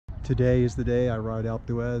Today is the day I ride Alpe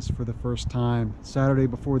d'Huez for the first time. Saturday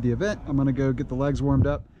before the event, I'm gonna go get the legs warmed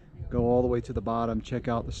up, go all the way to the bottom, check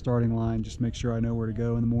out the starting line, just make sure I know where to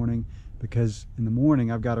go in the morning, because in the morning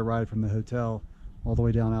I've got to ride from the hotel all the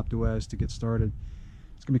way down Alpe d'Huez to get started.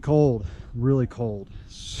 It's gonna be cold, really cold.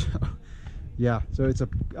 So yeah, so it's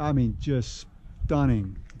just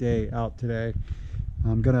stunning day out today.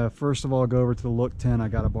 I'm gonna first of all go over to the look tent. I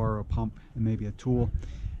gotta borrow a pump and maybe a tool,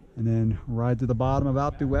 and then ride to the bottom of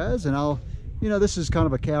Alpe d'Huez. And I'll, this is kind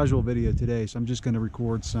of a casual video today, so I'm just going to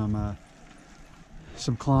record some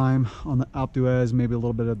climb on the Alpe d'Huez, maybe a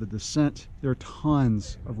little bit of the descent. There are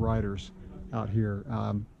tons of riders out here,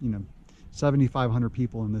 7,500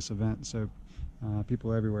 people in this event, so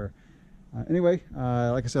people everywhere. Anyway,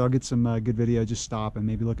 like I said, I'll get some good video, just stop and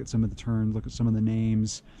maybe look at some of the turns, look at some of the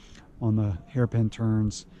names on the hairpin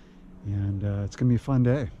turns, and it's gonna be a fun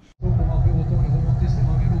day.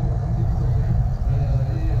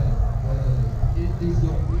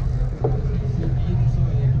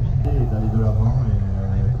 D'aller de l'avant et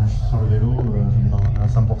quand je suis sur le vélo à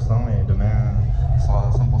 100% et demain sera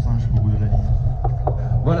à 100% jusqu'au bout de la ligne.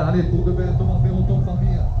 Voilà, allez, pour demain, Thomas Perroton parmi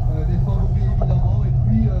les favoris évidemment, et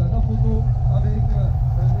puis la photo avec les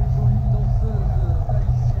jolies danseuses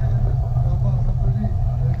tahitiennes. On va se rappeler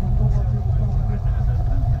que Thomas Perroton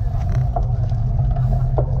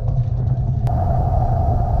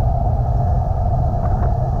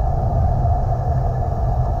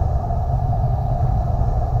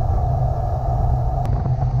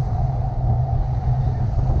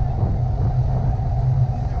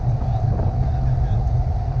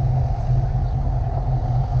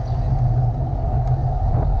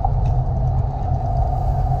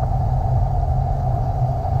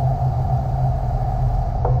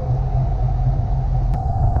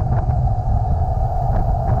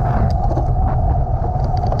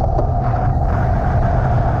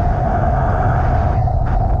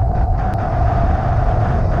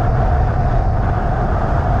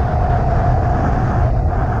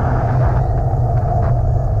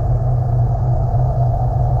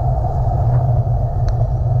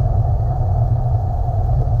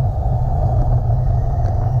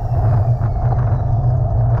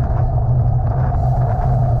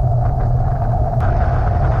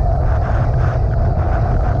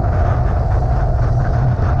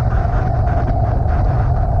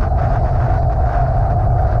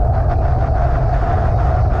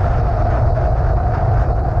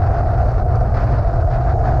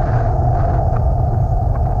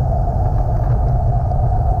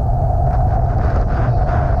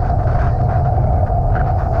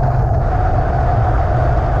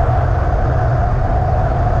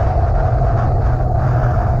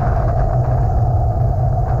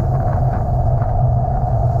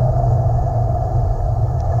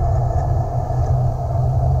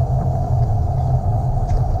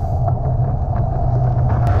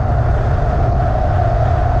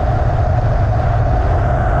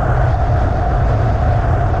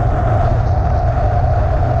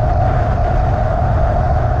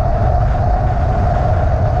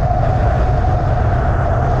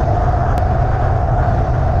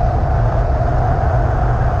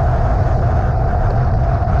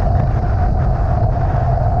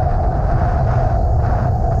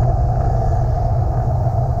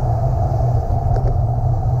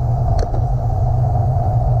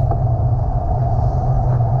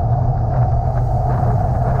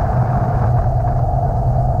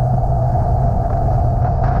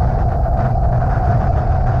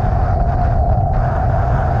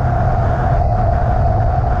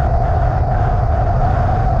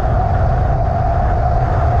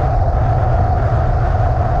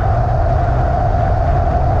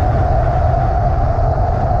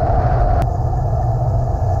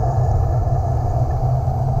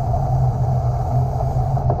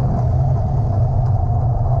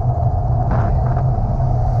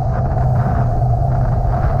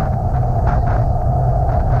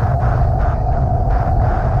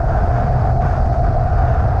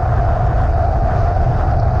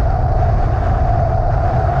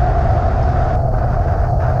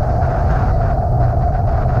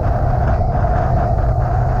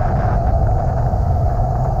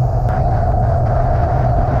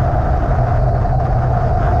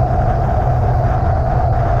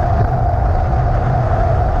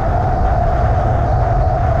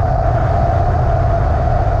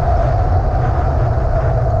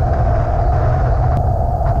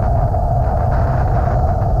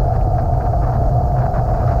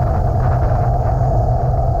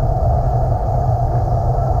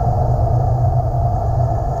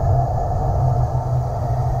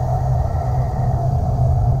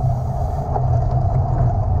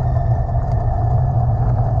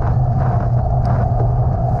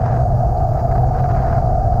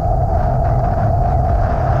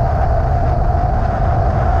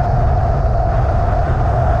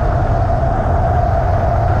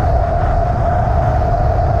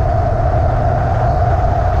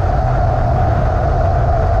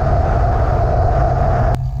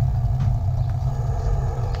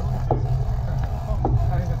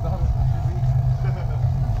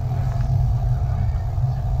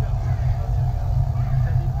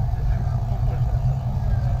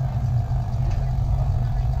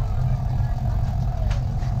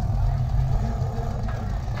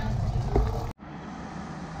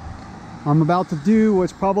I'm about to do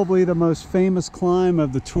what's probably the most famous climb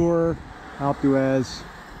of the tour, Alpe d'Huez,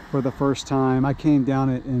 for the first time. I came down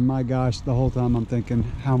it and my gosh, the whole time I'm thinking,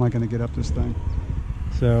 how am I going to get up this thing?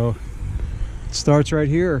 So it starts right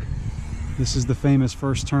here. This is the famous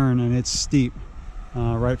first turn and it's steep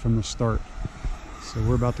right from the start. So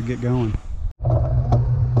we're about to get going.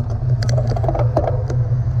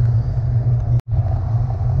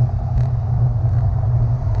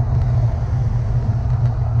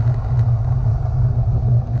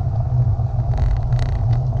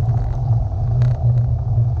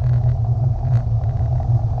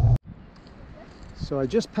 So I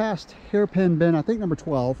just passed Hairpin Bend, I think number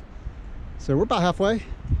 12. So we're about halfway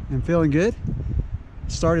and feeling good.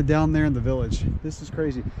 Started down there in the village. This is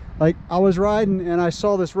crazy. Like I was riding and I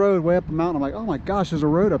saw this road way up a mountain. I'm like, oh my gosh, there's a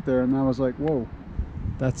road up there. And I was like, whoa,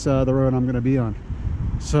 that's the road I'm gonna be on.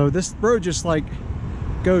 So this road just like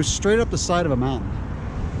goes straight up the side of a mountain.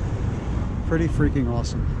 Pretty freaking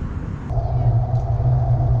awesome.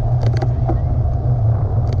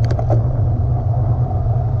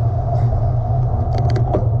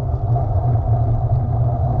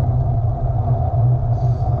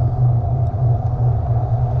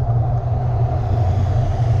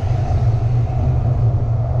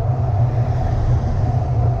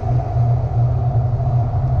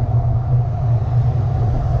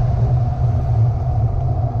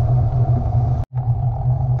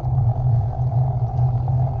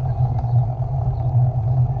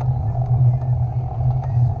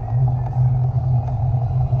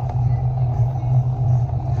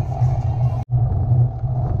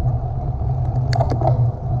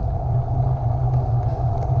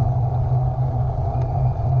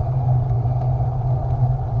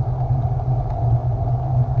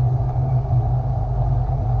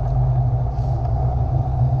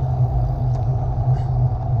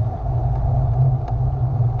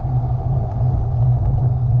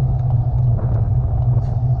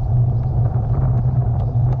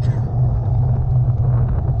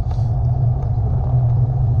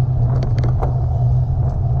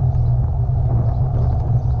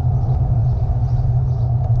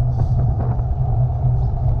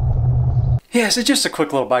 Yeah, so just a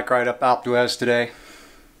quick little bike ride up Alpe d'Huez today.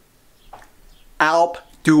 Alpe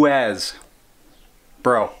d'Huez.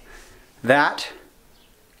 Bro, that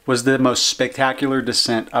was the most spectacular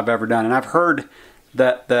descent I've ever done. And I've heard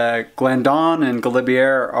that the Glandon and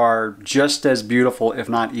Galibier are just as beautiful, if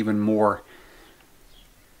not even more.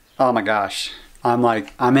 Oh my gosh.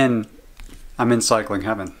 I'm in cycling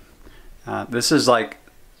heaven. This is like,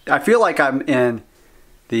 I feel like I'm in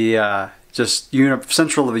the just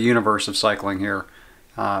central of the universe of cycling here.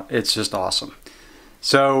 It's just awesome.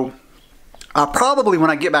 So I'll probably, when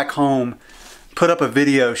I get back home, put up a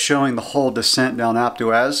video showing the whole descent down Alpe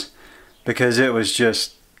d'Huez because it was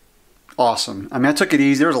just awesome. I mean, I took it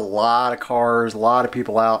easy. There was a lot of cars, a lot of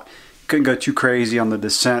people out. Couldn't go too crazy on the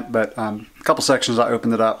descent, but a couple sections I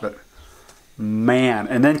opened it up, but man.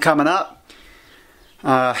 And then coming up,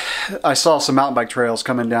 I saw some mountain bike trails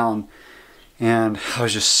coming down and I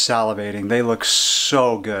was just salivating. They look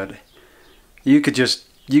so good. You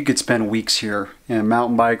could spend weeks here in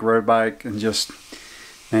mountain bike, road bike, and just,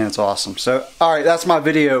 man, it's awesome. So, all right, that's my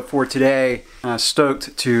video for today.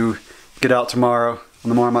 Stoked to get out tomorrow on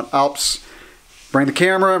the Marmotte Alpes. Bring the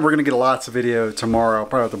camera, and we're gonna get lots of video tomorrow. I'll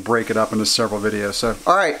probably have to break it up into several videos. So,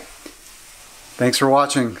 all right, thanks for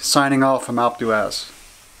watching. Signing off from Alpe d'Huez.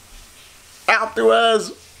 Alpe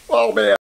d'Huez, oh man.